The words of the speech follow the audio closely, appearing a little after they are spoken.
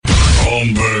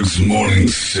Holmberg's morning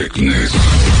sickness.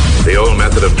 The old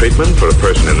method of treatment for a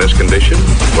person in this condition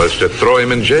was to throw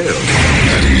him in jail.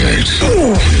 98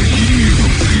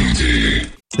 KUPD.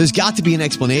 There's got to be an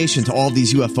explanation to all of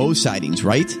these UFO sightings,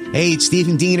 right? Hey, it's Steve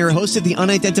and DeNiro, host of the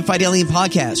Unidentified Alien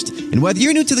Podcast. And whether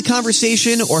you're new to the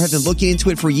conversation or have been looking into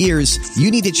it for years, you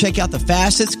need to check out the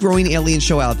fastest growing alien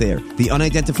show out there, the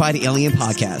Unidentified Alien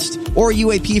Podcast, or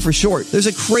UAP for short. There's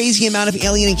a crazy amount of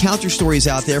alien encounter stories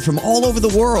out there from all over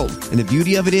the world. And the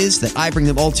beauty of it is that I bring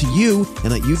them all to you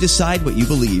and let you decide what you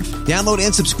believe. Download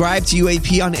and subscribe to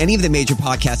UAP on any of the major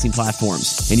podcasting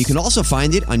platforms. And you can also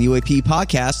find it on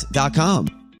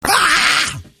UAPpodcast.com.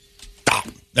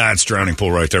 That's drowning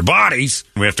pool right there. Bodies.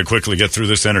 We have to quickly get through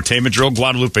this entertainment drill.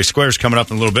 Guadalupe Square's coming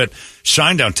up in a little bit.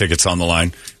 Shinedown tickets on the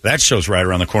line. That show's right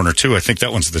around the corner, too. I think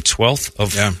that one's the 12th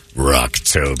of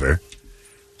Rocktober.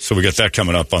 So we got that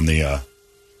coming up on the,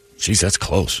 that's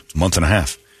close. It's a month and a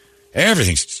half.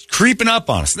 Everything's creeping up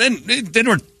on us. Then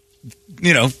we're,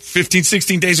 15,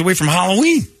 16 days away from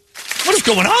Halloween. What is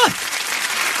going on?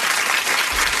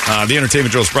 The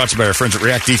entertainment drill is brought to you by our friends at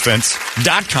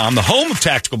ReactDefense.com, the home of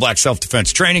tactical black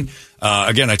self-defense training.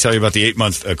 Again, I tell you about the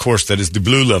 8-month course that is the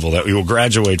blue level that we will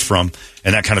graduate from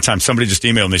and that kind of time. Somebody just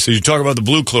emailed me. So you talk about the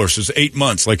blue course. It's 8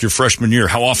 months, like your freshman year.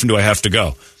 How often do I have to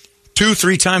go?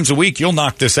 2-3 times a week, you'll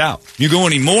knock this out. You go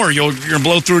any more, you're going to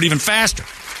blow through it even faster.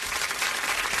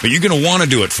 But you're going to want to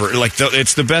do it for,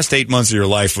 it's the best 8 months of your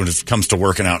life when it comes to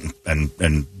working out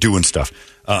and doing stuff.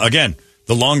 Again,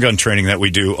 the long gun training that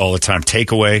we do all the time,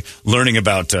 takeaway, learning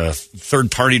about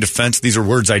third-party defense. These are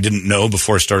words I didn't know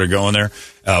before I started going there.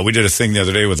 We did a thing the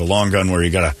other day with a long gun where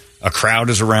you got a crowd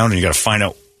is around and you got to find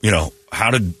out, how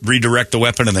to redirect the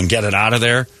weapon and then get it out of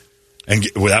there and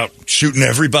without shooting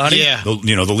everybody. Yeah.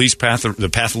 The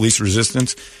path of least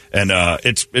resistance. And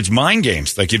it's mind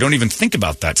games. Like, you don't even think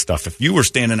about that stuff. If you were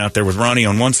standing out there with Ronnie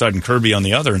on one side and Kirby on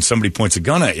the other and somebody points a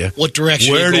gun at you, what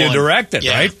direction? Where do you direct it,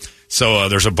 right? So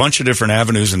there's a bunch of different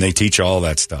avenues, and they teach you all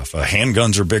that stuff.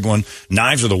 Handguns are a big one.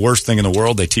 Knives are the worst thing in the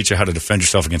world. They teach you how to defend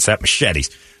yourself against that. Machetes,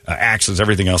 axes,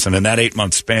 everything else. And in that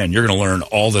 8-month span, you're going to learn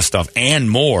all this stuff and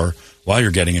more while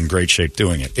you're getting in great shape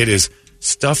doing it. It is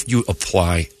stuff you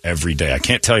apply every day. I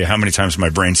can't tell you how many times my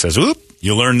brain says, oop,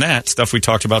 you learned that. Stuff we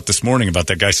talked about this morning about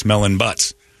that guy smelling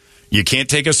butts. You can't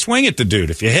take a swing at the dude.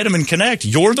 If you hit him and connect,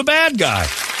 you're the bad guy.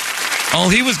 All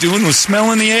he was doing was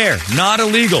smelling the air. Not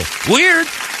illegal. Weird.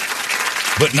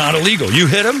 But not illegal. You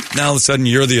hit him, now all of a sudden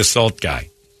you're the assault guy.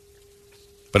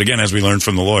 But again, as we learned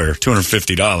from the lawyer,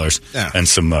 $250 and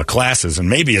some classes, and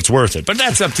maybe it's worth it. But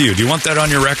that's up to you. Do you want that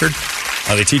on your record?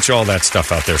 They teach you all that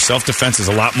stuff out there. Self-defense is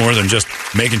a lot more than just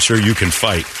making sure you can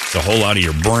fight. It's a whole lot of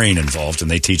your brain involved, and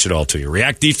they teach it all to you.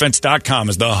 ReactDefense.com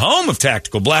is the home of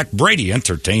tactical black. Brady,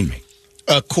 entertain me.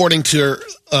 According to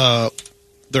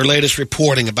their latest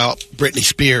reporting about Britney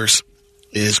Spears,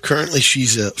 is currently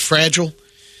she's fragile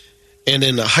and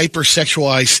in a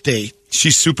hypersexualized state.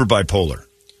 She's super bipolar.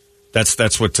 That's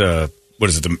what is it,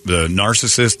 the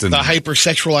narcissist? And the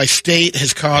hypersexualized state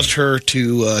has caused her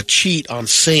to cheat on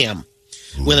Sam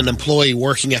with an employee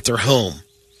working at their home.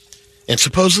 And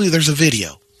supposedly there's a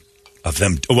video. Of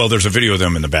them? Well, there's a video of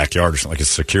them in the backyard or something, like a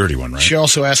security one, right? She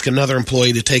also asked another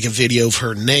employee to take a video of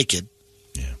her naked.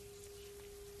 Yeah.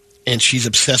 And she's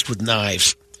obsessed with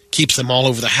knives. Keeps them all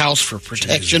over the house for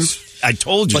protection. Jesus. I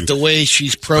told you. But the way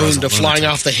she's prone to flying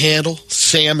off the handle,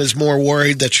 Sam is more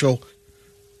worried that she'll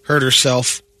hurt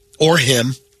herself or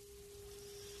him.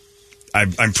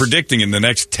 I'm predicting in the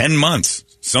next 10 months,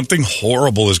 something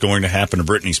horrible is going to happen to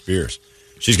Britney Spears.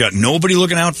 She's got nobody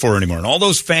looking out for her anymore. And all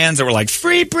those fans that were like,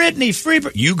 free Britney, free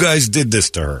Britney. You guys did this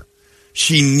to her.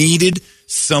 She needed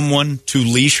someone to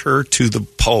leash her to the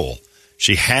pole.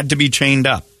 She had to be chained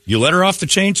up. You let her off the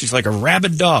chain, she's like a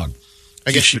rabid dog.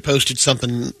 I guess she posted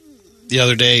something the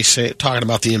other day talking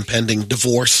about the impending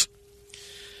divorce.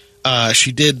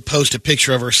 She did post a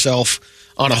picture of herself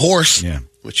on a horse,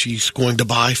 which she's going to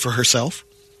buy for herself.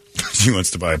 She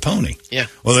wants to buy a pony. Yeah.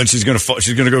 Well, then she's going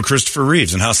to go Christopher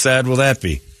Reeves, and how sad will that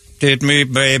be? Hit me,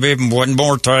 baby, one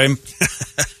more time.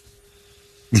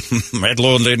 My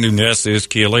loneliness is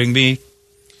killing me.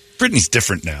 Britney's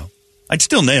different now. I'd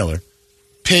still nail her.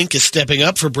 Pink is stepping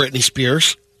up for Britney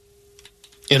Spears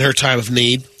in her time of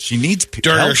need. She needs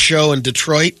During help. her show in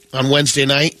Detroit on Wednesday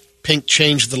night, Pink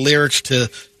changed the lyrics to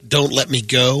Don't Let Me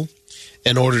Go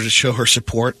in order to show her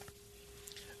support.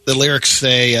 The lyrics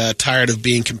say, tired of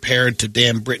being compared to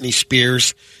damn Britney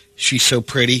Spears. She's so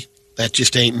pretty. That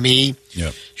just ain't me.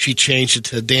 Yep. She changed it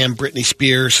to damn Britney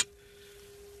Spears.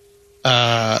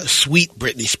 Sweet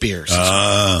Britney Spears.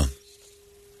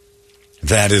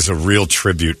 That is a real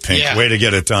tribute, Pink. Yeah. Way to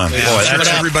get it done. Yeah. Boy, That's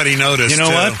everybody noticed. You know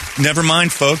what? Never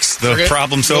mind, folks. The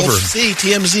problem's We'll over. see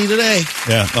TMZ today.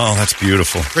 Yeah. Oh, that's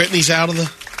beautiful. Britney's out of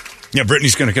the... Yeah,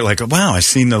 Britney's going to get like, wow, I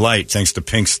seen the light thanks to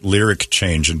Pink's lyric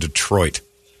change in Detroit.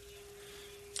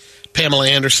 Pamela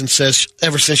Anderson says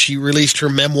ever since she released her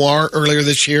memoir earlier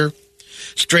this year,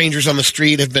 strangers on the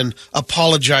street have been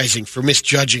apologizing for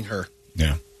misjudging her.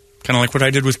 Yeah. Kind of like what I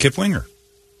did with Kip Winger.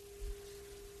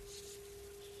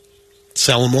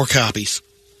 Selling more copies.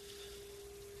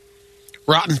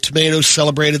 Rotten Tomatoes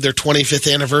celebrated their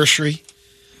 25th anniversary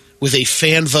with a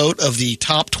fan vote of the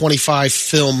top 25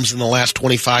 films in the last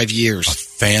 25 years. A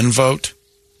fan vote?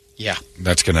 Yeah.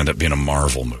 That's going to end up being a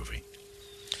Marvel movie.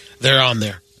 They're on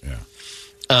there. Yeah.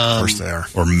 Of course they are.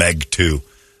 Or Meg 2.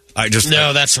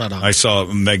 That's not on. I saw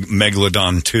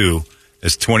Megalodon 2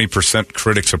 as 20%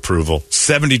 critics approval,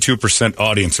 72%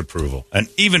 audience approval. And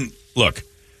even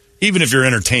if you're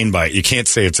entertained by it, you can't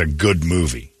say it's a good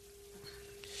movie.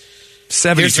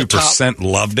 72%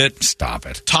 loved it. Stop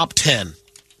it. Top 10.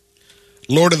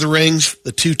 Lord of the Rings,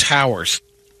 The Two Towers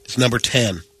is number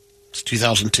 10. It's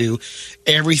 2002.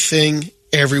 Everything,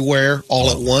 Everywhere,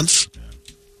 All at Once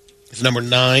is number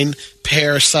 9.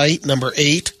 Parasite, number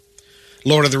 8.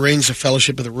 Lord of the Rings, A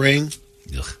Fellowship of the Ring,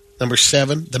 number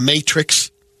 7. The Matrix,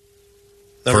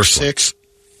 number 6.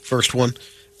 First one.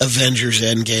 Avengers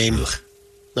Endgame,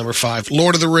 number 5.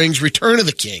 Lord of the Rings, Return of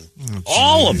the King.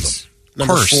 All of them.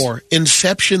 Number 4.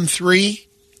 Inception 3.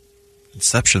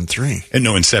 Inception 3. And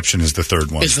no, Inception is the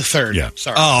third one. Is the third. Yeah.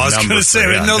 Sorry. Oh, I was going to say, I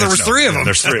didn't know there were 3 of them.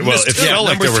 There's 3. Well, it felt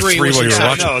like number there were 3 3 was while you were Inception.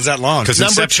 watching. No, is that long? Because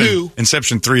Number 2.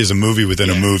 Inception 3 is a movie within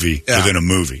a movie within a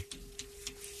movie.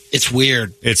 It's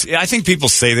weird. I think people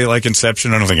say they like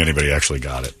Inception. I don't think anybody actually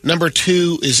got it. Number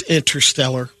 2 is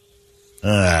Interstellar.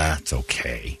 It's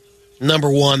okay. Number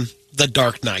 1, The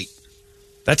Dark Knight.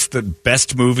 That's the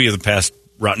best movie of the past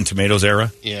Rotten Tomatoes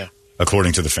era, Yeah.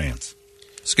 according to the fans.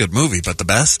 It's a good movie, but the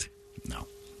best? No.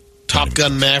 Top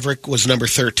Gun Maverick was number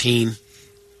 13.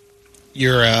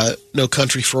 Your No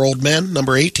Country for Old Men,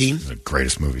 number 18. The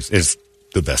greatest movies. It's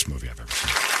the best movie I've ever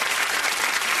seen.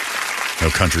 No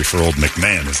Country for Old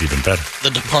McMahon is even better. The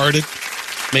Departed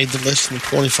made the list in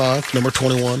 25, number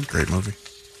 21. Great movie.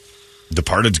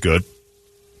 Departed's good.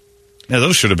 Yeah,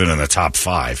 those should have been in the top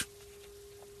 5.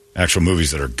 Actual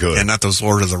movies that are good. And not those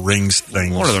Lord of the Rings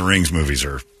things. Lord of the Rings movies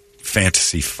are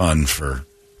fantasy fun for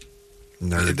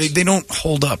nerds. They don't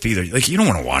hold up either. Like, you don't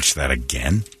want to watch that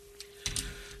again.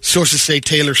 Sources say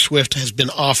Taylor Swift has been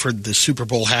offered the Super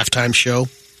Bowl halftime show.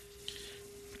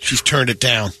 She's turned it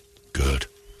down. Good.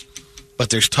 But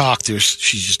there's talk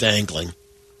she's just angling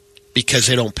because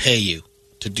they don't pay you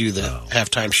to do the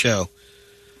halftime show.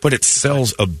 But it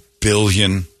sells 1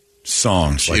 billion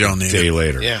songs like a day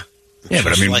later. Yeah. Yeah,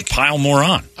 but I mean, pile more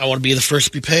on. I want to be the first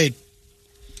to be paid.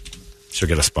 She'll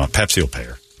get a spot. Pepsi will pay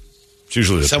her. It's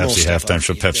usually the Pepsi halftime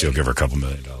show. Pepsi will give her $2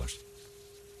 million.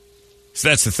 So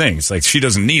that's the thing. It's like she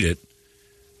doesn't need it,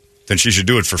 then she should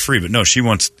do it for free. But no, she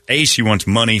wants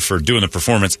money for doing the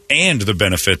performance and the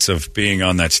benefits of being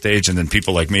on that stage. And then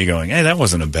people like me going, hey, that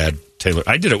wasn't a bad Taylor.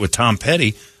 I did it with Tom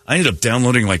Petty. I ended up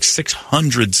downloading like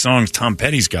 600 songs Tom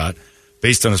Petty's got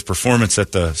based on his performance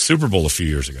at the Super Bowl a few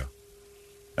years ago.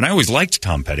 And I always liked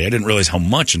Tom Petty. I didn't realize how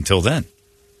much until then.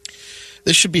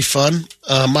 This should be fun.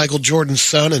 Michael Jordan's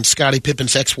son and Scottie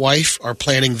Pippen's ex-wife are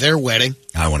planning their wedding.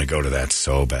 I want to go to that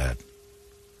so bad.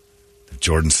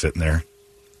 Jordan's sitting there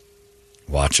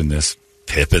watching this.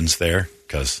 Pippen's there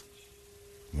because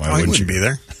why wouldn't you be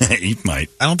there? He might.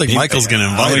 I don't think Michael's going to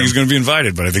invite him. I don't think he's going to be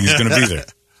invited, but I think he's going to be there.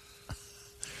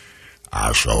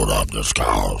 I showed up this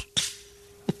house.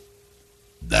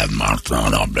 That my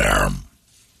son up there.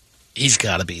 He's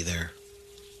got to be there.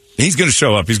 He's going to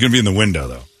show up. He's going to be in the window,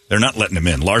 though. They're not letting him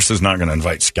in. Lars is not going to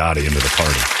invite Scotty into the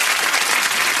party.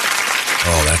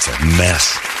 Oh, that's a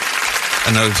mess.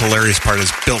 Another hilarious part is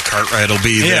Bill Cartwright will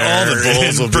be there. Yeah, all the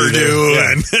Bulls will be Purdue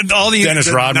there. and all the Dennis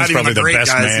Rodman's probably the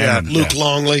best guys, man. Yeah. Luke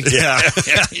Longley. Yeah.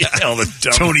 All the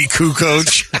dumb. Tony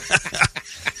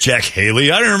Kukoc. Jack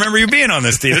Haley. I didn't remember you being on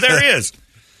this team. There he is.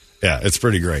 Yeah, it's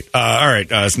pretty great. All right,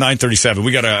 it's 9:37.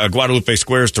 We got a Guadalupe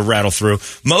Squares to rattle through.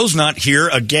 Mo's not here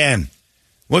again.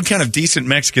 What kind of decent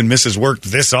Mexican misses work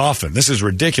this often? This is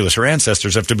ridiculous. Her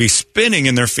ancestors have to be spinning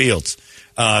in their fields.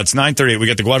 It's 9:38. We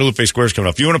got the Guadalupe Squares coming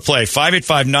up. If you want to play,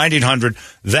 585-9800.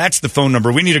 That's the phone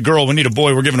number. We need a girl. We need a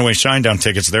boy. We're giving away Shinedown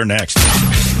tickets. They're next.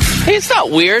 Hey, it's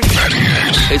not weird.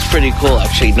 It's pretty cool,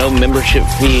 actually. No membership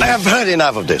fee. I have heard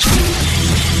enough of this.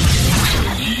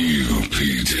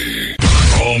 UPD.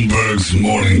 Holmberg's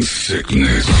Morning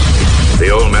Sickness. The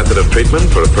old method of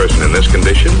treatment for a person in this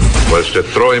condition was to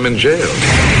throw him in jail.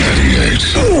 98.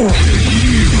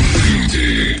 UPD.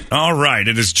 All right,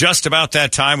 it is just about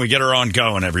that time. We get her on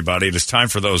going, everybody. It is time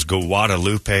for those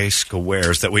Guadalupe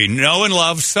squares that we know and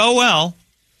love so well.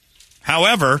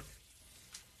 However,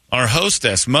 our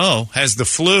hostess, Mo, has the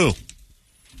flu.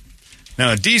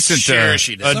 Now, a decent... Sure,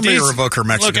 she does. Somebody revoke her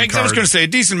Mexican card. I was going to say, a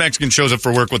decent Mexican shows up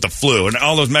for work with the flu. And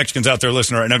all those Mexicans out there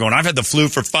listening right now going, I've had the flu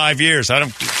for 5 years. Shut up.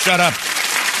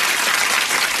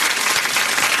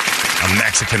 A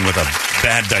Mexican with a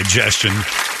bad digestion.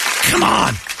 Come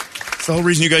on. That's the whole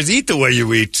reason you guys eat the way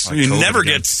you eat. So you never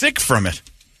get sick from it.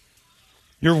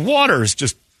 Your water is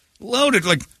just loaded.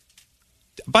 Like,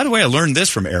 by the way, I learned this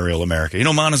from Aerial America. You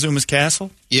know Montezuma's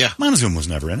castle? Yeah. Montezuma was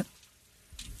never in it.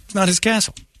 It's not his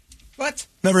castle. What?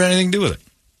 Never had anything to do with it.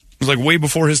 It was like way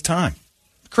before his time.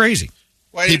 Crazy.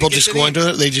 People just going to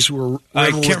it? They just were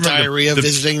with diarrhea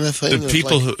visiting the thing? The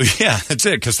people who, yeah, that's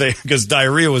it. Because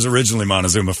diarrhea was originally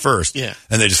Montezuma first. Yeah.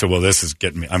 And they just said, well, this is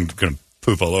getting me. I'm going to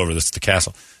poop all over this at the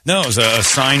castle. No, it was a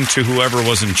sign to whoever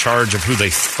was in charge of who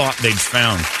they thought they'd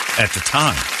found at the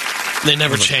time. They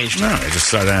never changed it. No, they just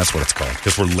said that's what it's called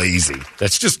because we're lazy.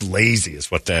 That's just lazy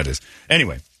is what that is.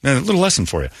 Anyway, a little lesson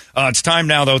for you. It's time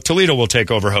now, though. Toledo will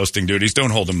take over hosting duties. Don't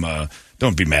hold him.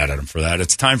 Don't be mad at him for that.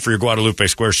 It's time for your Guadalupe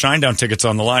Square Shinedown tickets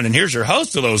on the line. And here's your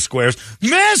host of those squares,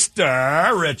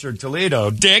 Mr. Richard Toledo.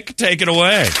 Dick, take it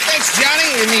away. Thanks,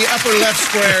 Johnny. In the upper left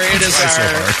square, it is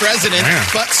our president,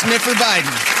 Butt Sniffer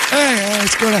Biden. Hey,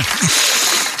 what's going on?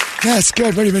 Yeah, it's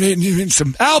good. What have you been eating? You eating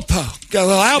some Alpo? Got a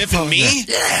little Alpo. Sniffing me?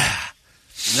 Yeah.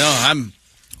 No, I'm.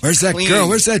 Where's that clean. girl?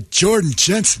 Where's that Jordan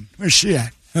Jensen? Where's she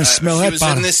at? I smell that bottom. She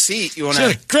was in this seat. You want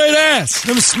to? Great ass.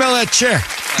 Let me smell that chair.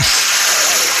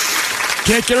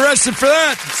 Can't get arrested for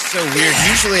that. It's so weird.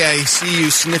 Usually I see you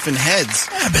sniffing heads.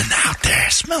 I've been out there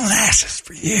smelling asses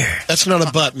for years. That's not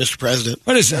a butt, Mr. President.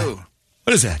 What is that? Ooh.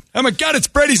 What is that? Oh, my God, it's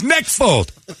Brady's neck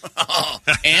fold.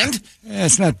 And? Yeah,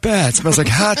 it's not bad. It smells like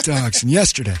hot dogs and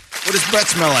yesterday. What does Brett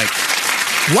smell like?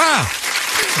 Wow.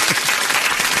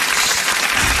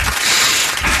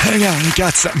 Hang on, we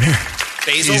got something here.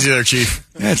 Basil? Easy there, Chief.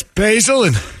 That's basil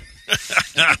and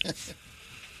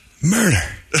murder.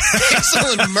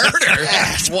 Basil and murder?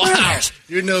 Wow. Murder.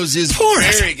 Your nose is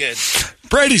very good.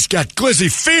 Brady's got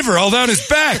glizzy fever all down his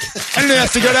back. I didn't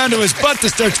have to go down to his butt to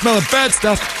start smelling bad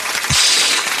stuff.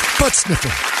 Butt sniffer.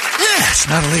 Yeah, it's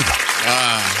not illegal.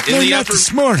 In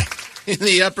this morning. In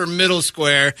the upper middle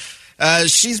square,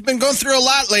 she's been going through a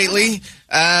lot lately.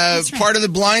 Part of the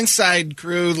Blindside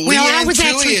crew, Leigh and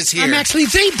Tuohy is here. I'm actually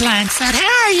the Blindside.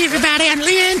 How are you, everybody? I'm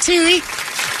Leigh and Tuohy.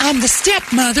 I'm the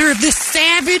stepmother of this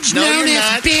savage known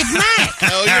as Big Mike.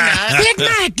 No, you're not. Big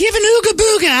Mike, give an ooga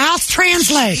booga. I'll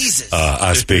translate. Jesus.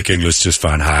 I speak English just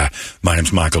fine. Hi, my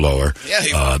name's Michael Lower.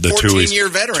 Yeah, the 14-year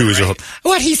veteran, right?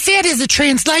 What he said as a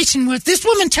translation was, this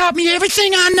woman taught me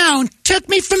everything I know, took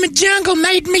me from a jungle,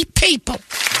 made me people.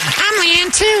 I'm Leigh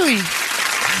and Tuohy.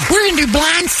 We're going to do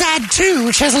Blindside 2,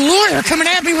 which has a lawyer coming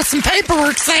at me with some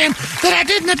paperwork saying that I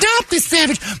didn't adopt this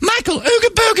savage. Michael, ooga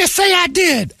booga, say I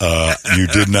did. You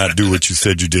did not do what you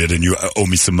said you did, and you owe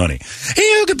me some money. He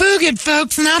ooga booga'd,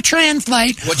 folks, and I'll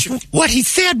translate. What he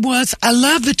said was, I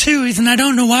love the Tuohys, and I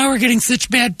don't know why we're getting such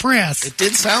bad press. It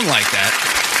did sound like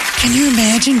that. Can you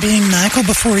imagine being Michael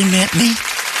before he met me?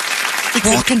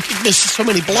 Walking. He missed so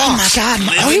many blocks. Oh, my God.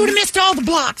 Oh, he would have missed all the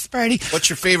blocks, Brady. What's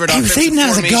your favorite He was offensive eating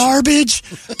out of the garbage,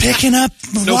 picking up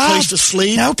No place to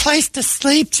sleep. No place to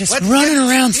sleep, just running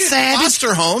around savage.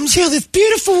 Foster homes. Till this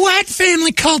beautiful white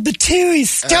family called the Tuohys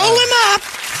stole him up,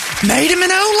 made him an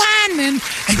O-lineman,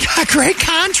 and got great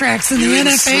contracts in the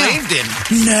NFL. Enslaved him.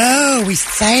 No, we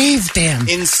saved him.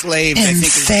 Enslaved.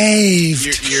 Enslaved.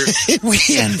 We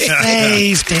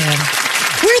enslaved him.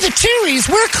 We're the Tuohys.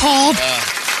 We're called...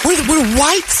 We're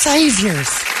white saviors.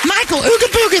 Michael, ooga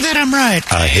booga that I'm right.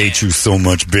 I hate you so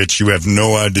much, bitch. You have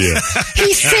no idea.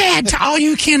 He said, to all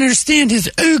you can't understand his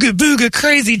ooga booga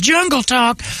crazy jungle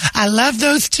talk, I love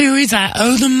those Tuohys. I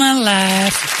owe them my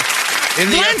life.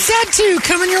 Blindside 2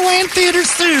 coming your way in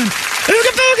theaters soon.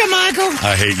 Ooga booga, Michael.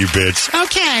 I hate you, bitch.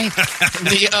 Okay.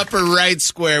 The upper right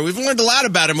square. We've learned a lot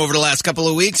about him over the last couple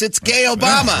of weeks. It's Gay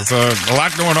Obama. There's a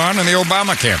lot going on in the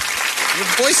Obama camp. Your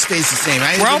voice stays the same.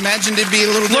 I imagined it'd be a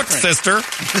little different. Look, sister,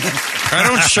 I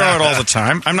don't show it all the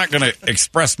time. I'm not going to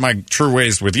express my true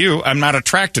ways with you. I'm not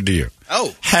attracted to you.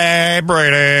 Oh. Hey,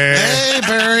 Brady. Hey,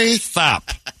 Barry. Stop.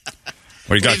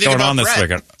 What you got going on this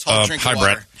weekend? Hi,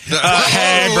 Brett.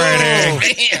 Hey,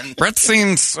 Brady. Man. Brett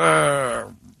seems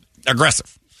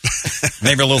aggressive.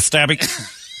 Maybe a little stabby.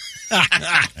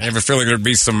 I have a feeling there'd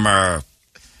be some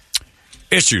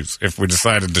issues if we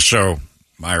decided to show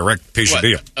My erect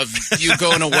quesadilla. Of you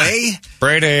going away?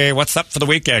 Brady, what's up for the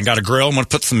weekend? Got a grill? Want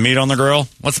to put some meat on the grill?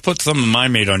 Let's put some of my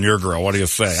meat on your grill. What do you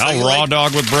say? So I'll raw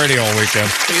dog with Brady all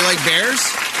weekend. Do you like bears?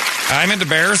 I'm into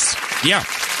bears. Yeah.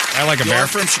 I like a bear. You're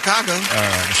from Chicago.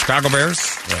 Chicago Bears.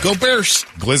 Go Bears.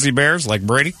 Glizzy Bears like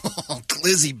Brady. Oh,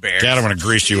 Glizzy Bears. God, I'm going to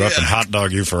grease you up and hot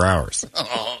dog you for hours.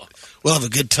 Oh, we'll have a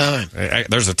good time.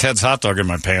 There's a Ted's hot dog in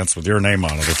my pants with your name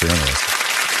on it if you're interested.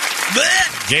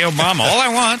 Gay Obama, all I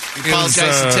want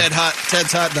Apologize to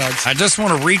Ted's hot dogs. I just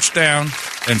want to reach down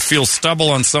and feel stubble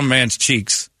on some man's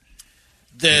cheeks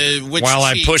while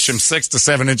I push him 6 to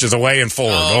 7 inches away and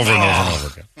forward over and over and over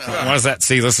again. Why is that?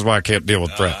 See, this is why I can't deal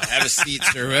with Brett. Have a seat,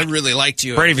 sir. I really liked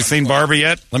you. Brady, have you seen Barbie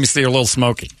yet? Let me see your little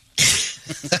Smokey.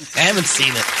 I haven't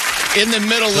seen it. In the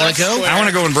middle left square. I want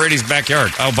to go in Brady's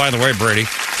backyard. Oh, by the way, Brady,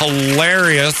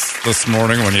 hilarious this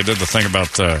morning when you did the thing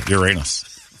about Uranus.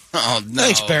 Oh, no.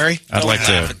 Thanks, Barry. I'd like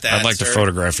to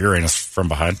photograph Uranus from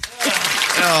behind.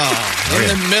 Oh, in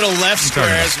the middle left square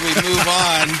as we move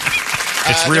on.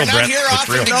 It's real, they're not Brett. here It's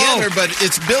often real. together, but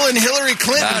it's Bill and Hillary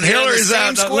Clinton. Hillary's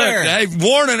out. Look, hey,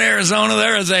 warning, Arizona,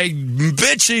 there is a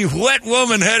bitchy, wet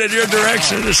woman headed your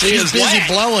direction. She is busy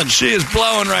blowing. She is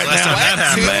blowing right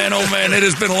now. Man, oh man, it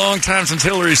has been a long time since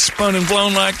Hillary's spun and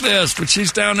blown like this. But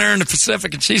she's down there in the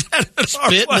Pacific, and she's had it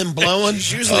spitting and blowing.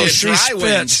 It's usually a dry she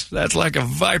wind. spits. That's like a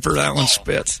viper. That one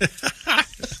spits.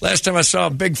 Last time I saw a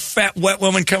big, fat, wet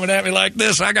woman coming at me like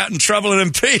this, I got in trouble and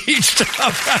impeached.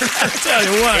 I tell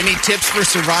you what. Any tips for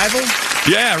survival?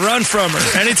 Yeah, run from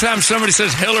her. Anytime somebody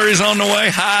says Hillary's on the way,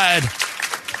 hide.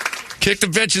 Kick the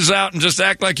bitches out and just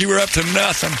act like you were up to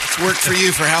nothing. It's worked for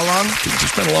you for how long?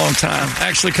 It's been a long time.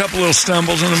 Actually, a couple little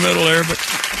stumbles in the middle there, but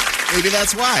maybe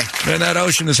that's why. Man, that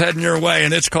ocean is heading your way,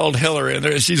 and it's called Hillary.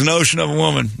 And she's an ocean of a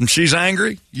woman. And she's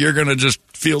angry, you're going to just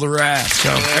feel the wrath. So,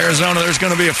 Arizona, there's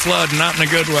going to be a flood, not in a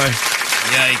good way.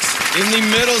 Yikes. In the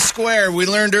middle square, we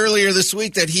learned earlier this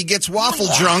week that he gets waffle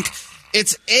drunk.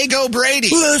 It's Eggo Brady.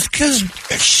 Well, it's because...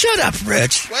 Shut up,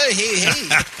 Rich. Well, hey.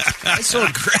 That's so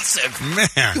aggressive.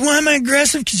 Man. Why am I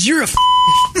aggressive? Because you're a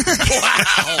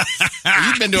Wow.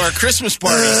 You've been to our Christmas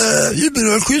parties. You've been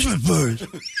to our Christmas parties.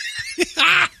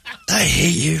 I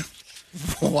hate you.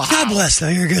 Wow. God bless, though.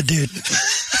 You're a good dude.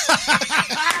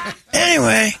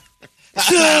 Anyway...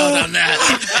 So, on that.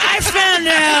 I found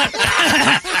out.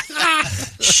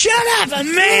 Shut up, a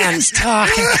man's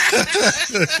talking.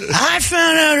 I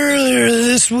found out earlier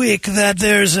this week that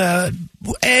there's a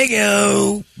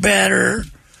Eggo batter.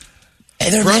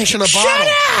 Brunch in a bottle. Shut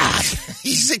up!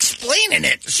 He's explaining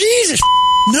it. Jesus,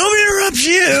 nobody interrupts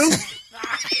you.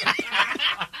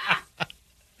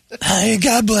 Hey,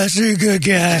 God bless you, you're a good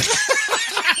guy.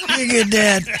 You're a good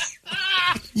dad.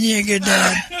 You're a good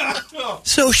dad.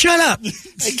 So shut up.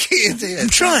 I can't do it. I'm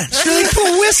trying. So they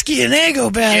put whiskey in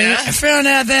Eggo batter. Yeah? I found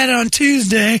out that on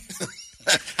Tuesday.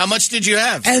 How much did you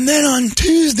have? And then on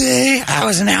Tuesday, I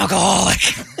was an alcoholic.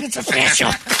 It's official.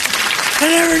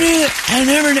 I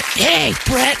never knew. Hey,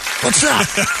 Brett, what's up?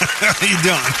 How you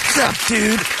doing? What's up,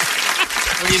 dude?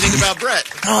 What do you think about Brett?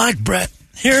 I like Brett.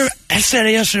 Here, I said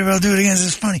it yesterday, but I'll do it again.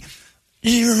 It's funny.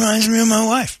 He reminds me of my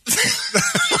wife.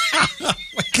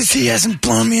 Because he hasn't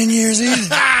blown me in years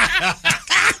either.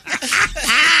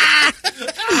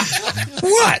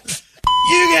 What?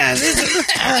 You guys,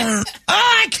 all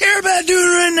I care about doing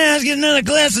right now is getting another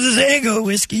glass of this Eggo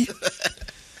whiskey.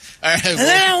 All right, and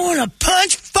then I want to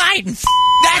punch, fight, and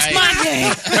that's my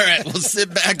game. All right, we'll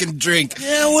sit back and drink.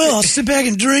 Yeah, well, I'll sit back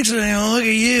and drink so they don't look at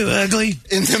you, ugly.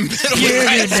 In the middle You're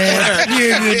a good dad.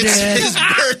 You're a good dad. It's his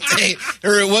birthday,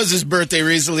 or it was his birthday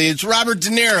recently. It's Robert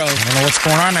DeNiro. I don't know what's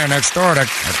going on there next door.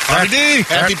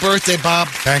 Happy birthday, Bob.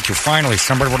 Thank you. Finally,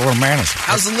 somebody with a little manners.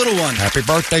 How's the little one? Happy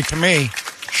birthday to me.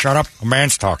 Shut up. A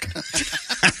man's talking.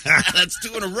 That's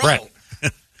 2 in a row. Brett,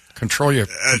 control your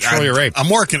rape. I'm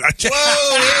working. Whoa,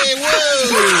 hey,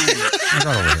 whoa. Get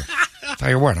over here. I'll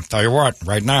tell you what,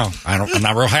 right now, I'm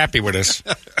not real happy with this.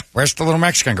 Where's the little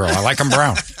Mexican girl? I like them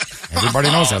brown. Everybody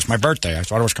knows that's my birthday. I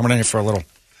thought I was coming in here for a little,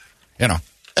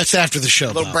 That's after the show.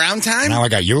 Little Bob. brown time? Now I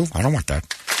got you. I don't want that.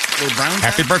 Little brown time?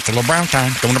 Happy birthday, little brown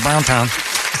town. Going to brown town.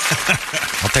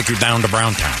 I'll take you down to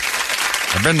brown town.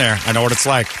 I've been there. I know what it's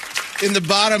like. In the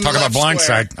bottom Talk left about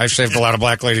square. blindside. I've saved a lot of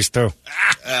black ladies, too.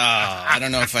 I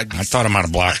don't know if I'd be I taught them how to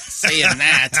block. saying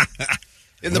that.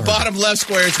 In the bottom left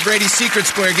square, it's Brady's secret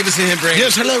square. Give us a hint, Brady.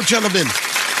 Yes, hello, gentlemen.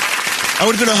 I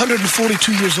would have been 142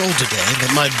 years old today,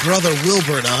 but my brother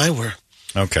Wilbur and I were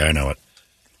Okay, I know it.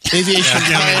 aviation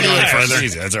pioneers.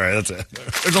 Easy. That's all right. That's it.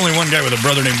 There's only one guy with a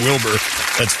brother named Wilbur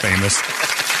that's famous.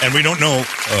 And we don't know...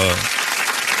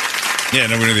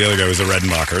 nobody knew the other guy was a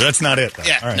Redenbacher. That's not it, though.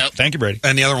 Yeah, all right. nope. Thank you, Brady.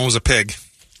 And the other one was a pig.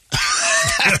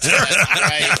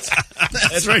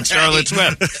 That's right, Charlotte's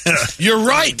Web. You're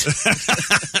right.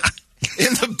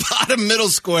 In the bottom middle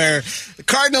square, the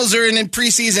Cardinals are in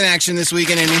preseason action this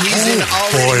weekend, and he's in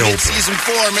already mid-season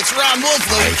form. It's Ron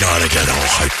Wolfley. I gotta get all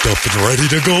hyped up and ready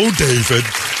to go, David.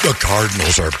 The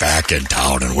Cardinals are back in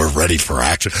town, and we're ready for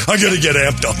action. I gotta get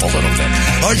amped up a little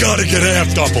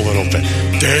bit.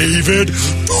 David,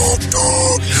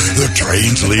 the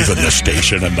train's leaving the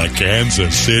station, and the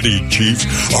Kansas City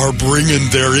Chiefs are bringing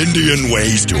their Indian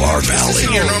ways to our valley. This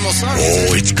isn't your normal song.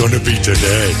 Oh, it's gonna be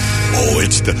today. Oh,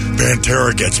 it's the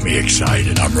Pantera gets me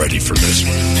excited. I'm ready for this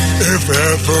one. If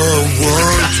ever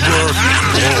words were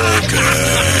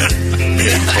spoken,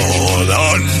 it fall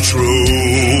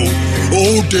untrue.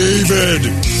 Oh, David,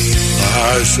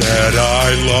 I said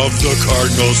I love the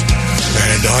Cardinals,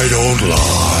 and I don't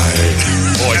lie.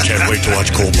 Oh, I can't wait to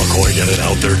watch Colt McCoy get it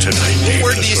out there tonight.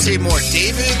 What word do you say more,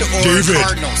 David or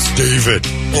Cardinals? David.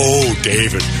 Oh,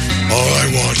 David. All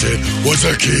I wanted was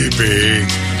a keeping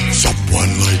someone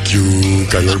like you,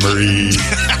 Kyler Murray.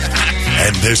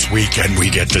 And this weekend we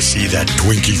get to see that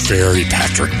Twinkie Fairy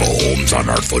Patrick Mahomes on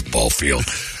our football field.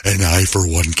 And I, for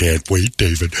one, can't wait,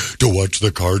 David, to watch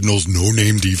the Cardinals'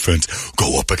 no-name defense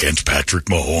go up against Patrick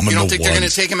Mahomes. You don't think they're going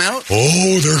to take him out?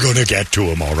 Oh, they're going to get to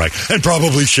him, all right. And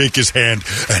probably shake his hand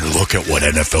and look at what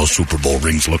NFL Super Bowl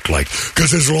rings look like.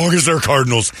 Because as long as they're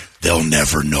Cardinals, they'll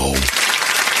never know.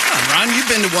 Ron, you've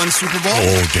been to one Super Bowl.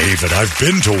 Oh, David, I've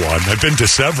been to one. I've been to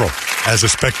several as a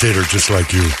spectator just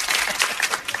like you.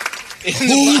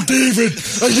 Oh, David,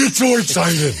 I get so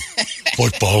excited.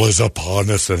 Football is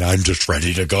upon us, and I'm just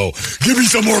ready to go. Give me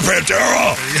some more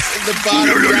Pantera. The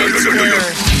bottom right square.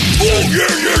 Oh, yeah.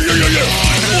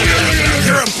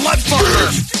 You're a blood fucker.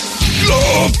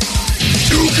 Love.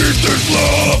 You keep this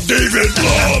love. David,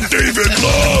 love. David,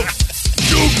 love.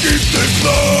 You keep this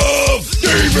love.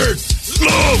 David,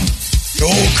 love. No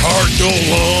Cardinal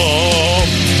love.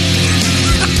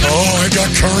 Oh, I got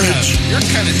courage. You're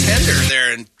kind of tender there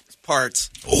in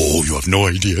parts. Oh, you have no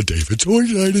idea, David. So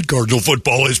excited. Cardinal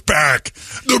football is back.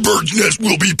 The bird's nest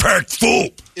will be packed full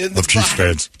of Chiefs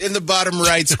fans. In the bottom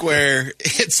right square,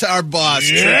 it's our boss.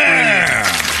 Yeah.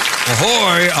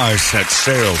 Ahoy, I set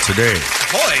sail today.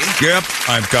 Ahoy? Yep,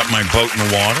 I've got my boat in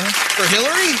the water. For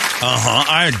Hillary? Uh-huh,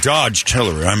 I dodged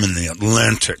Hillary. I'm in the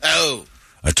Atlantic. Oh.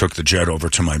 I took the jet over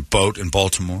to my boat in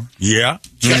Baltimore. Yeah.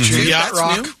 Yacht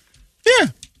rock? Yeah,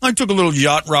 I took a little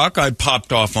yacht rock. I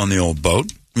popped off on the old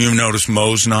boat. You notice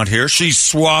Mo's not here. She's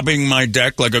swabbing my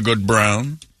deck like a good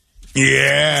brown.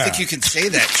 Yeah. I think you can say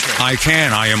that, Trey. I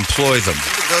can. I employ them.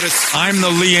 I'm the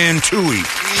Leigh Tuohy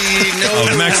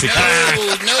of Mexico.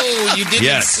 No, you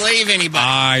didn't enslave anybody.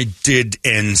 I did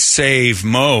enslave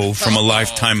Mo from a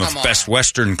lifetime of Best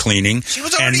Western cleaning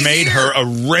and made her a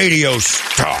radio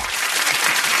star.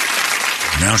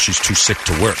 Now she's too sick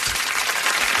to work.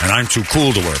 And I'm too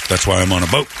cool to work. That's why I'm on a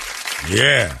boat.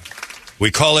 Yeah.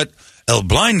 We call it El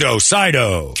Blindo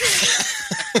Sido,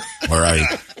 where I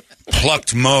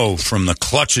plucked Mo from the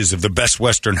clutches of the Best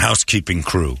Western housekeeping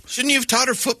crew. Shouldn't you have taught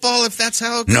her football if that's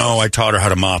how it goes? No, I taught her how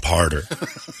to mop harder.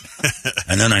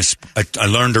 And then I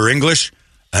learned her English,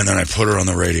 and then I put her on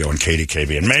the radio on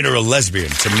KDKB and made her a lesbian.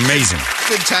 It's amazing.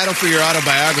 Good title for your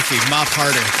autobiography, Mop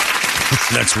Harder.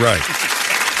 That's right.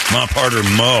 Mop Harder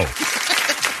Mo.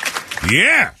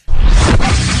 Yeah.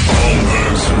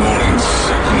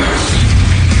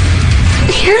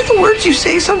 Hear the words you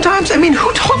say sometimes? I mean,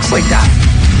 who talks like that?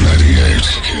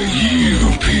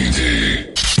 98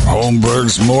 KUPD.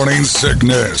 Holmberg's Morning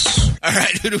Sickness. All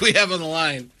right, who do we have on the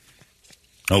line?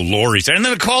 Oh, Lori's there. And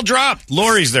then the call dropped.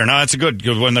 Lori's there. Now, that's a good.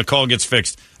 When the call gets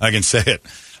fixed, I can say it.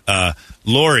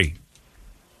 Lori.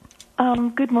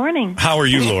 Good morning. How are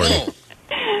you, Lori?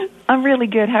 I'm really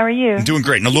good. How are you? I'm doing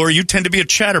great. Now, Lori, you tend to be a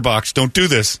chatterbox. Don't do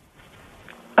this.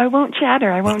 I won't chatter.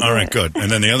 I won't. All right, good.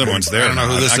 And then the other one's there. I don't know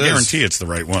who this is. I guarantee it's the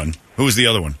right one. Who was the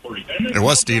other one? It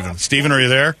was Steven. Steven, are you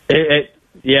there?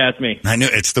 Yeah, it's me. I knew.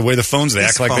 It's the way the phones, they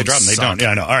act like they drop them. They don't.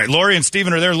 Yeah, I know. All right, Lori and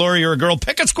Steven are there. Lori, you're a girl.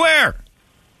 Pick a square.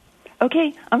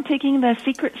 Okay, I'm taking the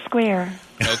secret square.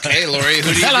 Okay, Lori, who do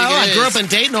you Hello, think it I grew is? up in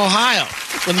Dayton, Ohio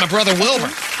with my brother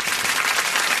Wilbur.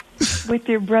 With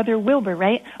your brother Wilbur,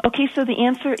 right? Okay, so the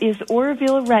answer is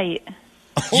Orville Wright.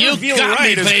 You got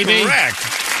me, baby. Correct.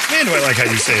 Man, do I like how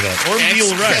you say that.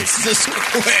 Orville Wright. That's the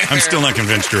square. I'm still not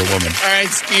convinced you're a woman. All right,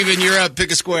 Steven, you're up.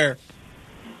 Pick a square.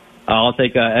 I'll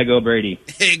take Eggo Brady.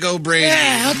 Eggo Brady.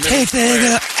 Yeah, I'll take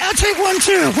that. I'll take one,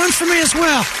 too. One for me as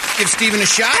well. Give Steven a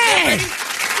shot. Hey,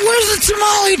 where's the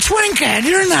tamale twink at?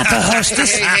 You're not the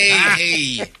hostess.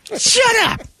 Hey. Shut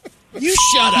up. You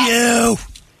shut up. You.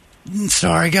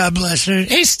 Sorry, God bless you.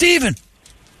 Hey, Steven.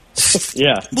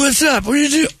 Yeah. What's up? What do you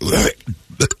do?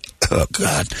 Oh,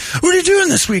 God. What are you doing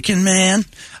this weekend, man?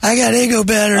 I got Eggo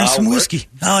batter and some whiskey.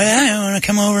 Oh, yeah? I want to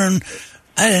come over and...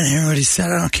 I didn't hear what he said.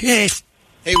 I don't care.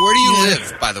 Hey, where do you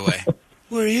live, by the way?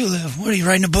 Where do you live? What, are you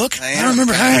writing a book? I don't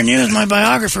remember hiring you as my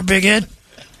biographer, Big Ed.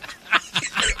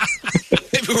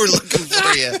 Maybe we're looking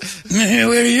for you.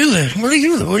 Where do you live? Where do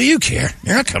you live? What do you care?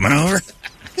 You're not coming over.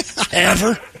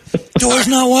 Ever. Door's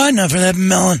not wide enough for that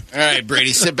melon. All right,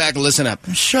 Brady, sit back and listen up.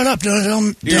 Shut up.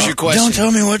 Here's your question. Don't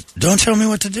tell me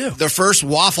what to do. The first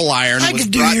waffle iron I was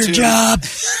could do brought your to... job.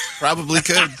 Probably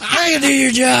could. I could do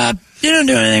your job. You don't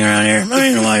do anything around here. I don't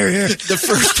even know why you're here. The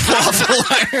first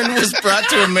waffle iron was brought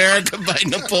to America by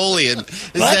Napoleon.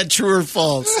 Is that true or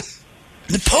false?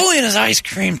 Napoleon is ice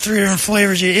cream, 3 different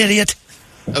flavors, you idiot.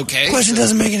 Okay. The question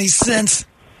doesn't make any sense.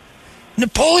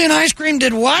 Napoleon ice cream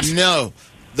did what? No.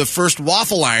 The first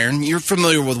waffle iron, you're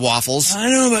familiar with waffles. I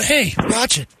know, but hey,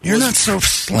 watch it. You're not so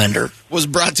slender. Was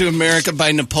brought to America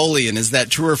by Napoleon. Is that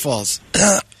true or false?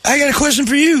 I got a question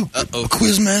for you. Uh-oh.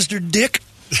 Quizmaster Dick.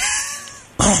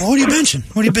 Oh, what are you benching?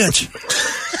 What do you bench?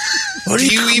 What do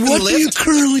you even lift? Do you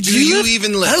currently do? You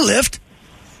even lift? I lift.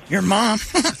 Your mom.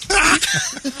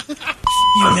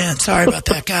 You man, sorry about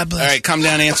that. God bless. All right, calm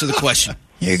down and answer the question.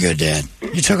 You're good, Dad.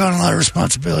 You took on a lot of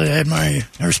responsibility. I admire you.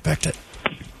 I respect it.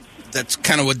 That's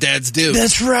kind of what dads do.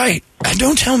 That's right.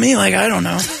 Don't tell me like I don't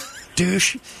know.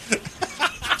 Douche.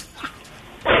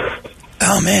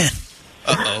 Oh, man.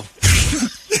 Uh-oh.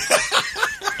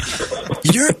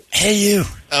 Hey, you.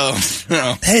 Oh,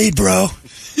 no. Hey, bro.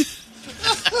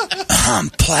 I'm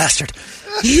plastered.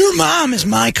 Your mom is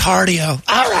my cardio.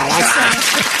 All right,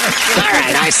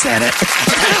 I said it.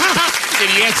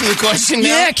 Did you answer the question now?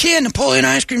 Yeah, I can. Napoleon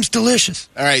ice cream's delicious.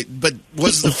 All right, but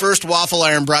was the first waffle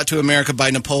iron brought to America by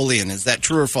Napoleon? Is that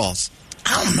true or false?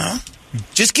 I don't know.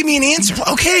 Just give me an answer.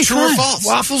 Okay, true fine. or false?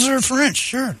 Waffles are French,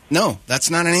 sure. No, that's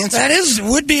not an answer. That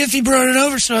would be if he brought it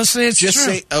over, so I'll say it's Just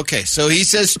true. say, okay, so he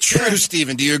says true,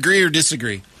 Stephen. Do you agree or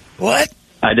disagree? What?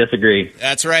 I disagree.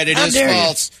 That's right, it How is dare you.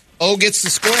 false. O gets the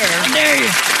square. How dare you?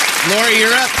 Lori,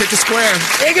 you're up. Pick a square.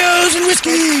 Eggos and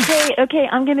whiskey. Okay,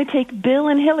 I'm going to take Bill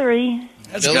and Hillary.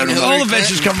 That's good. All the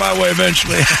bitches come my way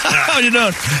eventually. How you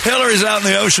doing? Hillary's out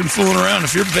in the ocean fooling around.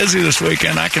 If you're busy this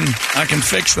weekend, I can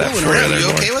fix that for you. Are you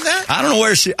okay with that? I don't know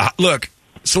where she. Look,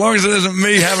 as long as it isn't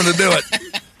me having to do it.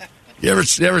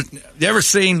 You ever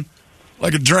seen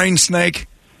like a drain snake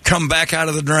come back out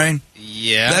of the drain?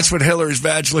 Yeah. That's what Hillary's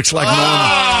vag looks like normal.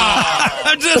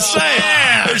 I'm just saying.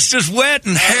 It's just wet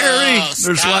and hairy.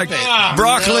 There's like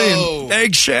broccoli and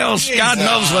eggshells. God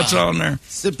knows what's on there.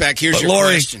 Sit back. Here's but your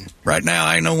Lori, question. Right now,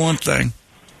 I know one thing.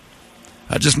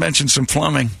 I just mentioned some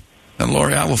plumbing. And,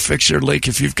 Lori, I will fix your leak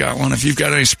if you've got one. If you've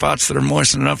got any spots that are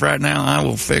moist enough right now, I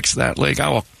will fix that leak. I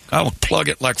will plug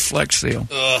it like Flex Seal.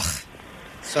 Ugh.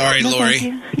 Sorry,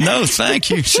 Lori. No, thank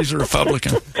you. She's a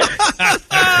Republican. All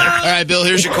right, Bill,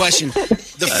 here's your question.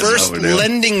 The first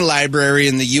lending library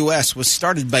in the U.S. was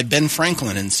started by Ben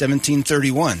Franklin in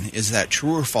 1731. Is that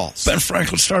true or false? Ben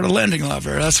Franklin started a lending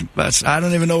library. That's I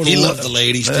don't even know what he loved the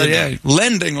ladies, didn't he?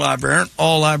 Lending library. Aren't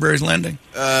all libraries lending?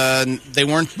 They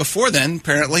weren't before then,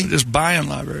 apparently. Just buying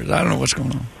libraries. I don't know what's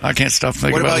going on. I can't stop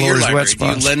thinking what about Lori's your library? wet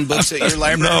spots. Do you lend books at your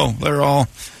library? No, they're all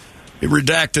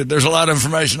redacted. There's a lot of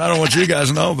information I don't want you guys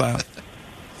to know about.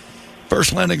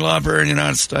 First lending library in the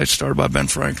United States started by Ben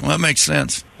Franklin. That makes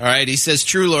sense. All right, he says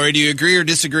true, Lori. Do you agree or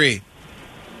disagree?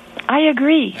 I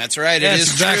agree. That's right. That's it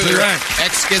is exactly true. right.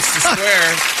 X gets the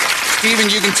square. Stephen,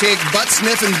 you can take butt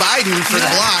sniff and Biden for the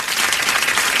block.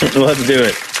 Let's do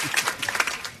it.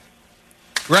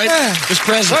 Right? Mr.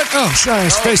 President. What? Oh, sorry. I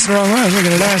was facing the wrong way. I was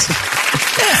looking at asses.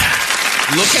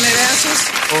 Looking at asses?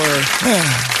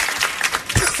 Or...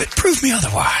 Prove me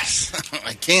otherwise.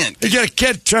 I can't. You got a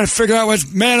kid trying to figure out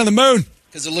what's man on the moon.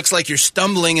 Because it looks like you're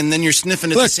stumbling and then you're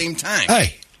sniffing at the same time.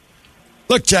 Hey.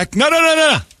 Look, Jack. No.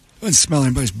 I wouldn't smell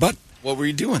anybody's butt. What were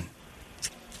you doing?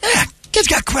 Yeah, kids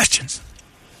got questions.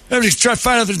 Everybody's trying to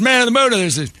find out if there's man on the moon or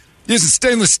there's using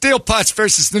stainless steel pots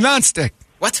versus the nonstick.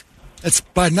 What? That's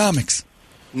Bidenomics.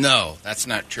 No, that's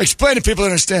not true. Explain to people to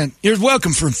understand. You're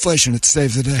welcome for inflation. It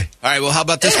saves the day. All right, well, how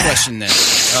about this question then?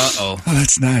 Uh-oh. Oh,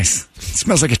 that's nice. It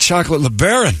smells like a chocolate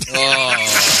LeBaron.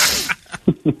 Oh.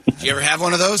 Did you ever have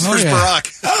one of those? Oh, Where's yeah.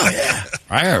 Barack? Oh, yeah.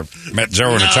 I met Joe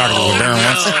in a chocolate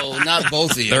LeBaron once. No, not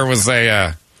both of you. There was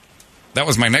a... that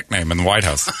was my nickname in the White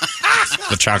House.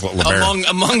 The chocolate LeBaron.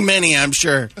 Among many, I'm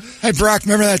sure. Hey, Brock,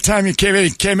 remember that time you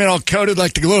came in all coated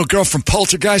like the little girl from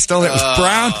Poltergeist, only it was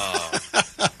brown?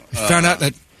 You found out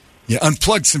that you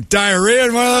unplugged some diarrhea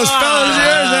in one of those fellas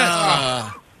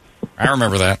here. I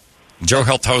remember that. Joe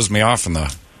helped hose me off in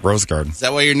the Rose Garden. Is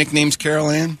that why your nickname's Carol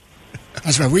Ann?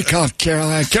 That's right. We call it Carol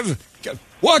Ann.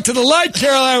 Walk to the light,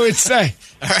 Carol, I would say.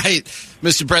 All right,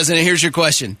 Mr. President, here's your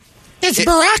question. Does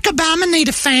Barack Obama need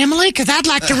a family? Because I'd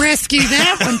like to rescue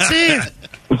that one,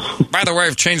 too. By the way,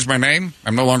 I've changed my name.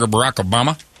 I'm no longer Barack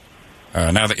Obama.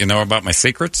 Now that you know about my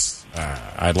secrets,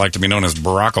 I'd like to be known as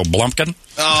Barack O'Blumpkin.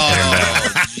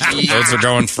 And those are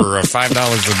going for $5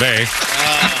 a day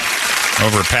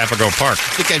over at Papago Park.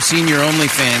 I think I've seen your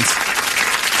OnlyFans.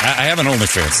 I have an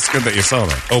OnlyFans. It's good that you saw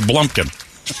that. O'Blumpkin.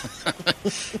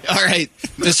 All right,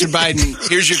 Mr. Biden,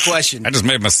 here's your question. I just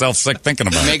made myself sick thinking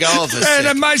about Make it. all of us Hey,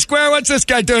 sick. in my square, what's this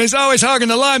guy doing? He's always hogging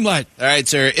the limelight. All right,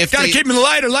 sir. Gotta keep him in the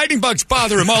light or lightning bugs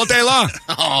bother him all day long.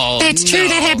 That's true.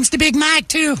 That happens to Big Mike,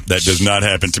 too. That does not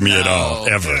happen to me at all,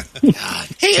 ever.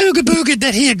 He ooga-booga'd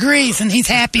that he agrees, and he's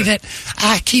happy that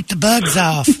I keep the bugs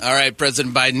off. All right,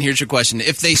 President Biden, here's your question.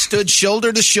 If they stood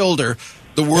shoulder to shoulder,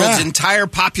 the world's entire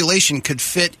population could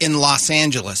fit in Los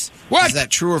Angeles. What? Is that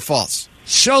true or false?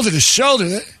 Shoulder to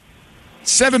shoulder.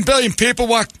 7 billion people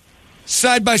walk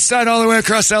side by side all the way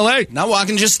across L.A. Not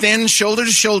walking, just standing shoulder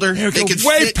to shoulder. They could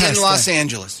way fit past in Los that.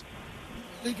 Angeles.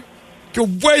 Go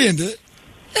way into it.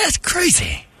 That's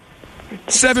crazy.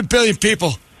 7 billion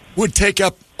people would take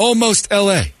up almost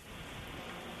L.A.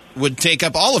 Would take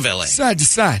up all of L.A. Side to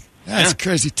side. That's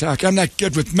crazy talk. I'm not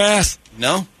good with math.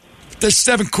 No? There's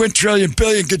 7 quintillion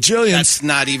billion gajillions. That's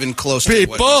not even close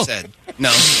people. to what you said.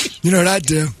 No. You know what I'd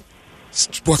do?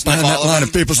 Walk behind that line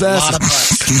of people's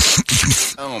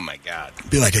asses. Oh, my God.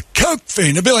 Be like a coke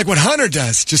fiend. It'd be like what Hunter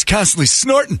does, just constantly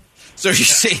snorting. So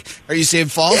are you saying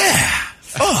false? Yeah.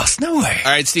 False. No way.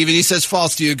 All right, Steven, he says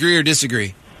false. Do you agree or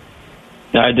disagree?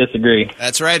 I disagree.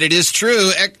 That's right. It is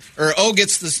true. O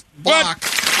gets this block.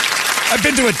 I've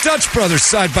been to a Dutch Brothers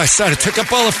side by side. It took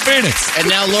up all of Phoenix. And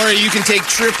now, Lori, you can take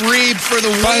Trip Reeb for the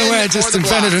win. By the way, I just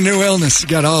invented a new illness. You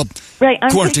got all Right, I'm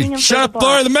taking quarantined. him for Shut the up, block.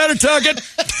 Lori. The matter talking.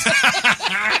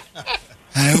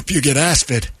 I hope you get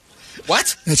aspid.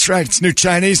 What? That's right. It's a new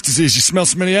Chinese disease. You smell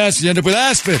so many ass, you end up with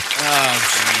aspid.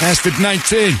 Oh, geez. Aspid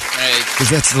 19. Right. Because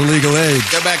that's the legal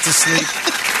age. Go back to sleep.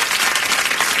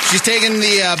 She's taking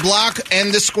the block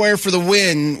and the square for the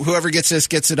win. Whoever gets this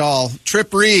gets it all. Trip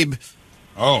Reeb.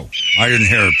 Oh, I didn't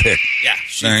hear her pick. Yeah.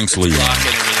 Thanks, Leigh.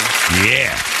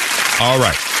 Yeah. All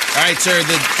right. All right, sir.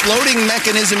 The floating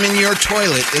mechanism in your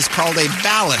toilet is called a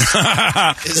ballast.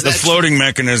 The floating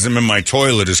mechanism in my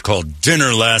toilet is called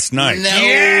dinner last night. No.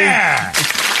 Yeah.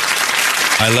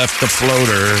 I left the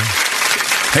floater.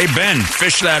 Hey, Ben,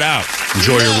 fish that out.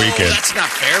 Enjoy your weekend. That's not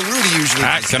fair. Rudy usually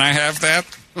does Can I have that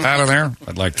out of there?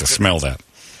 I'd like to smell that.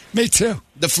 Me too.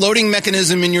 The floating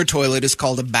mechanism in your toilet is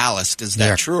called a ballast. Is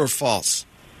that true or false?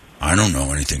 I don't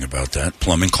know anything about that.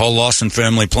 Plumbing. Call Lawson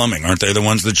Family Plumbing. Aren't they the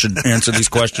ones that should answer these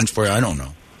questions for you? I don't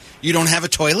know. You don't have a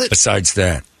toilet? Besides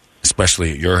that,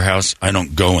 especially at your house, I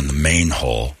don't go in the main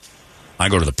hole. I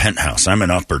go to the penthouse. I'm an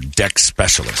upper deck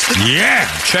specialist. Yeah.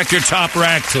 Check your top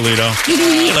rack, Toledo.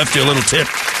 Left you a little tip.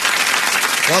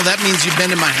 Well, that means you've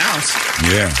been in my house.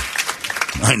 Yeah.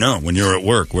 I know. When you're at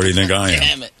work, where do you think I am?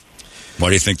 Damn it. Why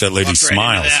do you think that lady Walked right into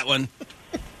smiles? that one.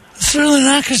 It's really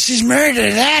not because she's married to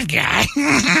that guy.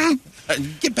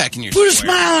 Get back in your Put a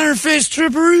square. smile on her face,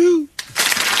 Tripperoo. All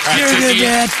right, You're so good,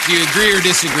 Dad. do you agree or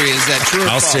disagree? Is that true or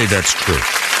I'll false? say that's true.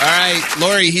 All right,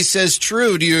 Lori, he says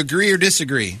true. Do you agree or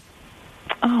disagree?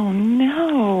 Oh,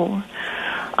 no.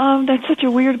 That's such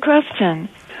a weird question.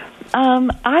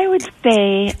 I would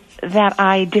say that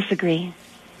I disagree.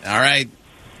 All right.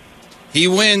 He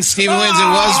wins. Steven wins. It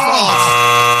was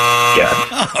false.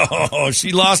 Oh,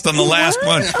 she lost on the last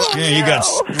one. Yeah, you got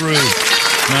screwed.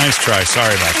 Nice try.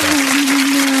 Sorry about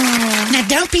that. Now,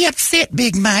 don't be upset,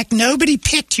 Big Mike. Nobody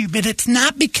picked you, but it's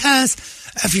not because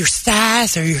of your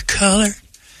size or your color.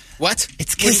 What?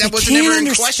 It's because That they wasn't ever can't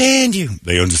in question. understand you.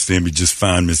 They understand me just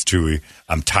fine, Miss Tuohy.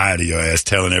 I'm tired of your ass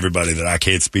telling everybody that I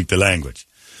can't speak the language.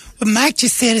 What Mike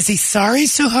just said is he's sorry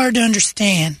he's so hard to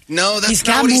understand. No, that's He's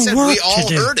not got what he more said. work We to all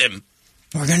do. heard him.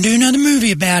 We're going to do another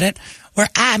movie about it where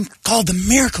I'm called the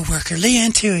miracle worker, Leigh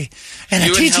and Tuohy. And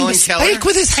You I and teach him Helen to Keller? speak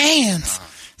with his hands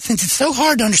since it's so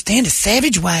hard to understand his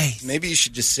savage ways. Maybe you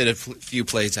should just sit a few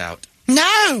plays out.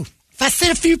 No! If I sit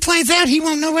a few plays out, he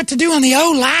won't know what to do on the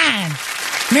O-line.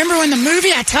 Remember in the movie,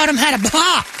 I taught him how to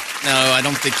block. No, I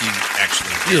don't think you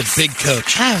actually. You're a big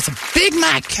coach. I was a big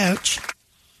Mike coach.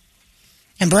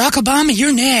 And Barack Obama,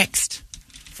 you're next.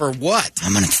 For what?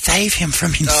 I'm going to save him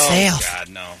from himself. Oh, God,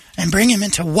 no. And bring him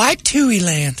into White Tuohy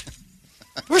Land.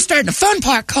 We're starting a fun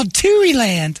park called Tuohy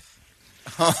Land.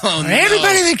 Oh,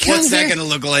 Everybody that comes What's that there, going to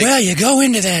look like? Well, you go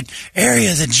into that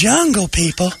area of the jungle,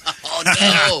 people.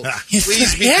 Oh, no.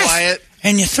 Please be quiet.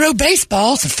 And you throw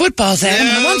baseballs and footballs at them,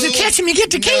 and the ones who catch them, you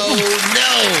get to keep them.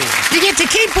 No. You get to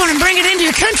keep one and bring it into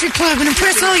your country club and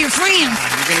impress all your friends.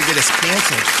 You're going to get us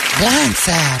canceled.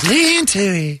 Blindside, Leigh and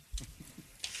Tuohy.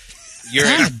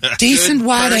 I'm a decent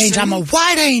white angel. I'm a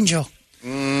white angel.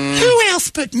 Who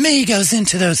else but me goes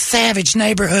into those savage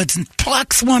neighborhoods and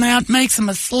plucks one out and makes him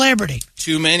a celebrity?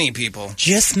 Too many people.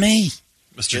 Just me.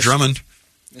 Mr. Drummond.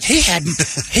 He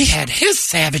had his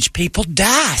savage people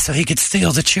die so he could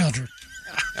steal the children.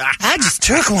 I just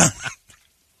took one.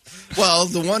 Well,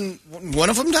 one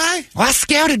of them died? Well, I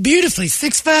scouted beautifully,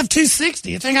 6'5",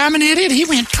 260. You think I'm an idiot? He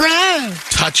went pro.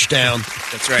 Touchdown.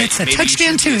 That's right. It's a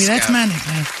touchdown Tuohy. That's my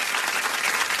nickname.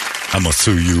 I'm going to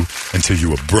sue you until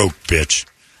you a broke bitch.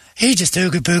 He just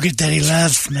ooga-booga'd that he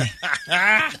loves me.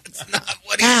 That's not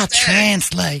what he I'll said.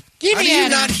 translate. How do you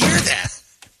not hear that?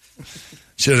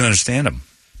 She doesn't understand him.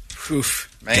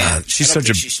 Oof, man. God, she's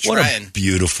what a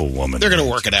beautiful woman. They're going to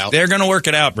work it out. They're going to work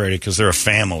it out, Brady, because they're a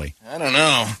family. I don't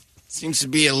know. Seems to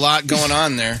be a lot going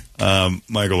on there.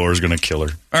 Michael Orr's going to kill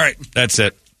her. All right, that's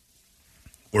it.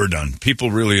 We're done.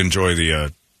 People really enjoy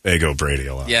the Eggo Brady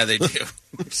a lot. Yeah, they do.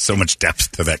 So much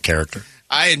depth to that character.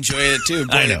 I enjoy it, too.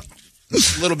 Boy, I know.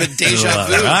 A little bit deja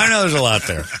vu. I know there's a lot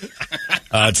there.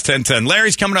 It's 10:10.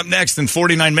 Larry's coming up next in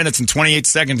 49 minutes and 28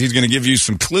 seconds. He's going to give you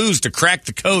some clues to crack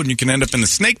the code, and you can end up in the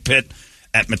Snake Pit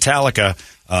at Metallica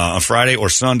on Friday or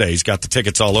Sunday. He's got the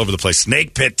tickets all over the place.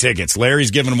 Snake Pit tickets.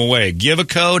 Larry's giving them away. Give a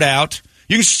code out.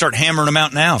 You can start hammering them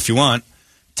out now if you want.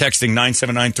 Texting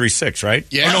 97936, right?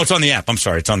 Yeah. Oh, no, it's on the app. I'm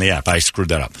sorry. It's on the app. I screwed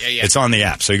that up. Yeah. It's on the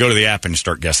app. So you go to the app and you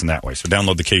start guessing that way. So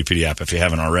download the KPD app if you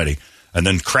haven't already. And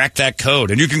then crack that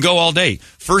code. And you can go all day.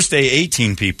 First day,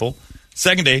 18 people.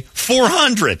 Second day,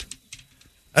 400.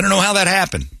 I don't know how that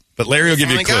happened. But Larry will give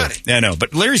you a clue. Yeah, I know.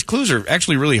 But Larry's clues are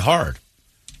actually really hard.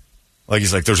 Like,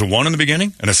 he's like, there's a 1 in the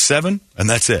beginning and a 7, and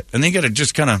that's it. And then you got to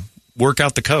just kind of work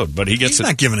out the code. But he's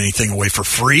not giving anything away for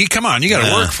free. Come on, you got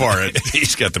to work for it.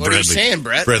 He's got the What are you saying,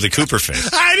 Brett? Bradley Cooper face.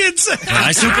 I didn't say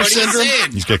Super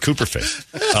syndrome. He's got Cooper face.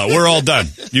 We're all done.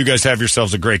 You guys have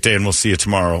yourselves a great day, and we'll see you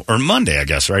tomorrow, or Monday, I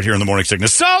guess, right here in the Morning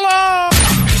Sickness. So long!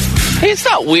 Hey, it's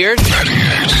not weird.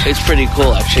 It's pretty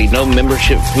cool, actually. No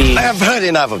membership fee. I have heard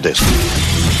enough of this.